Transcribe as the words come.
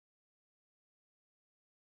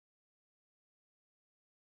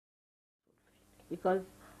because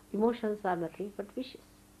emotions are nothing but wishes.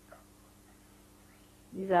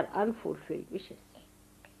 These are unfulfilled wishes.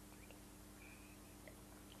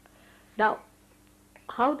 Now,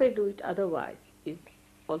 how they do it otherwise is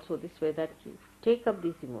also this way, that you take up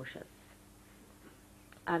these emotions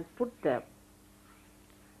and put them.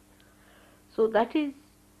 So that is,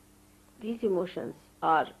 these emotions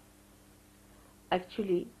are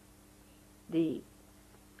actually the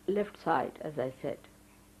left side, as I said,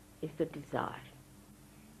 is the desire.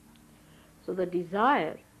 So the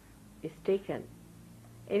desire is taken,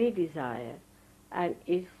 any desire, and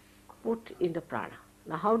is put in the prana.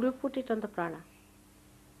 Now how do you put it on the prana?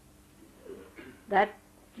 That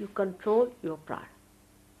you control your prana.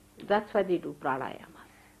 That's why they do pranayamas.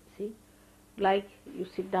 See, like you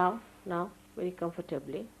sit down now very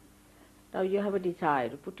comfortably. Now you have a desire,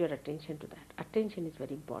 you put your attention to that. Attention is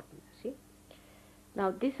very important, see.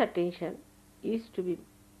 Now this attention is to be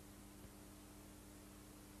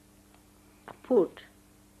put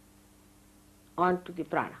onto the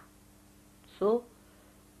prana. So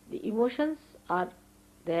the emotions are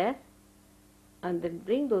there, and then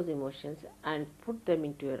bring those emotions and put them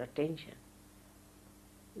into your attention.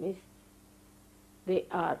 Means they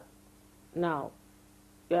are now,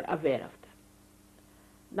 you are aware of them.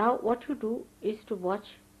 Now what you do is to watch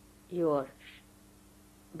your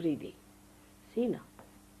breathing. See now,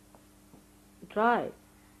 try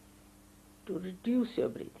to reduce your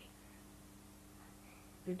breathing.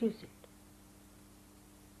 Reduce it.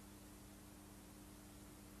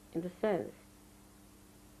 In the sense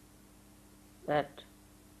that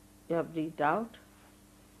you have breathed out,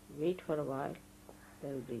 wait for a while,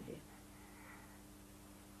 then breathe in.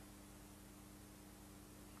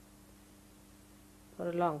 For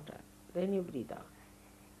a long time, then you breathe out.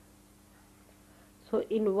 So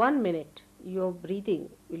in 1 minute, your breathing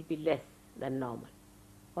will be less than normal.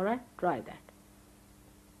 Alright, try that.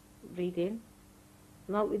 Breathe in.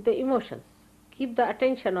 Now with the emotions, keep the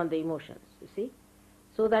attention on the emotions, you see,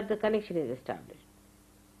 so that the connection is established.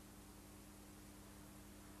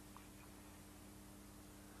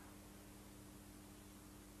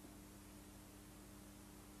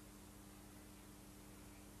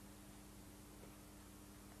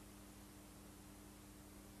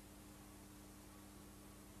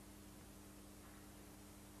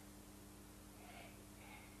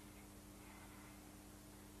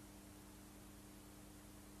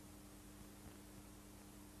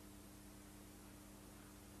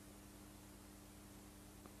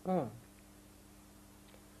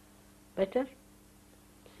 Better?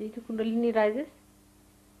 See, the Kundalini rises.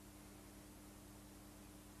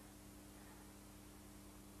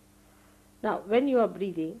 Now, when you are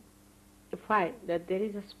breathing, you find that there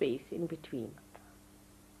is a space in between,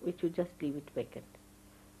 which you just leave it vacant.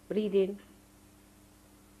 Breathe in.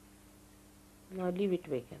 Now leave it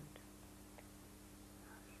vacant.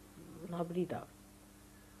 Now breathe out.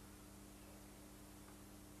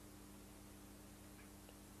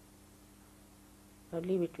 Now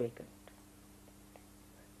leave it vacant.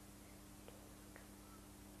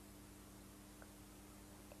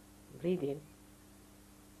 Breathe in.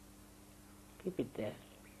 Keep it there.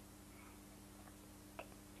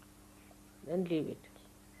 Then leave it.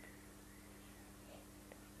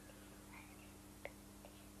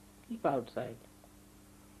 Keep outside.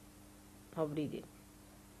 Now breathe in.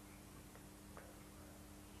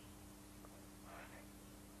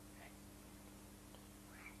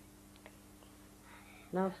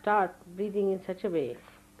 Now start breathing in such a way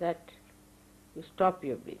that you stop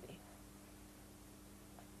your breathing.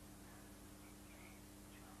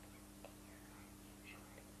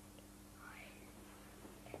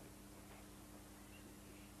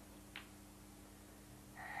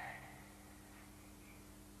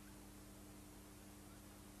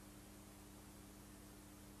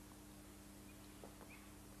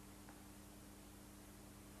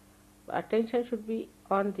 Attention should be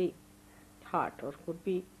on the heart, or could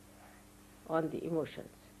be on the emotions.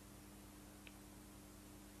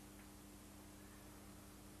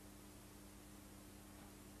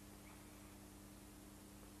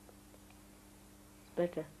 It's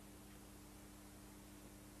better.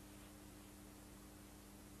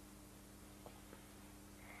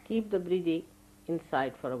 Keep the breathing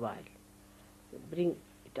inside for a while. Bring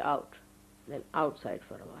it out, then outside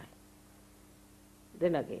for a while.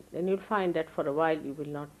 Then again. Then you'll find that for a while you will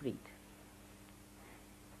not breathe.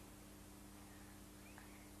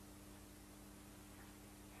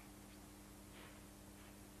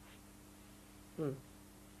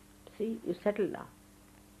 See, you settle down.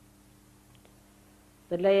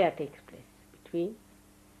 The laya takes place between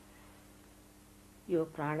your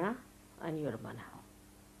prana and your mana.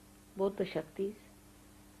 both the Shaktis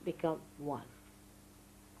become one.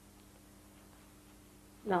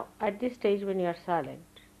 Now, at this stage when you are silent,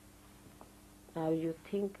 now you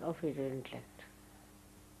think of your intellect.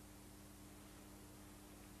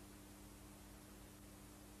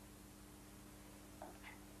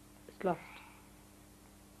 It's lost.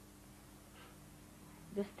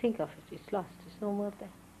 Just think of it. It's lost. It's no more there.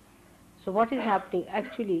 So what is happening?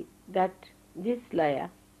 Actually, that this laya,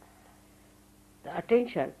 the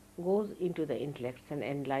attention goes into the intellect and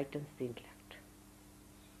enlightens the intellect.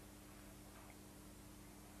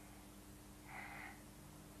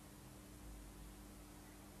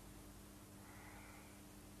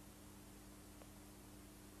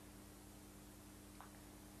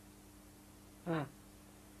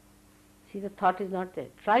 See, the thought is not there.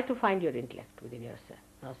 Try to find your intellect within yourself.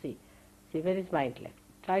 Now see, where is my intellect?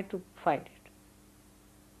 Try to find it.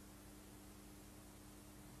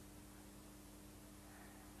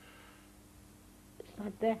 It's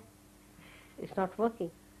not there. It's not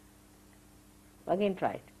working. Again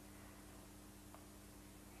try it.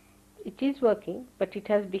 It is working, but it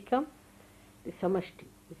has become the samashti.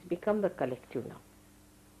 It's become the collective now.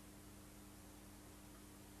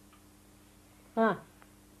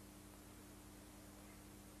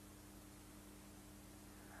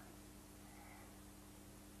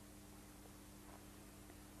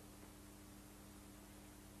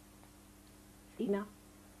 See now?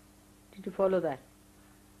 Did you follow that?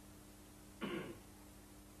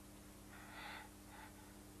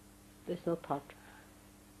 There's no thought.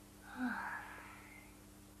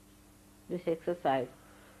 This exercise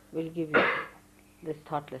will give you this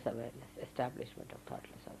thoughtless awareness, establishment of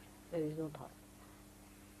thoughtless awareness. There is no thought.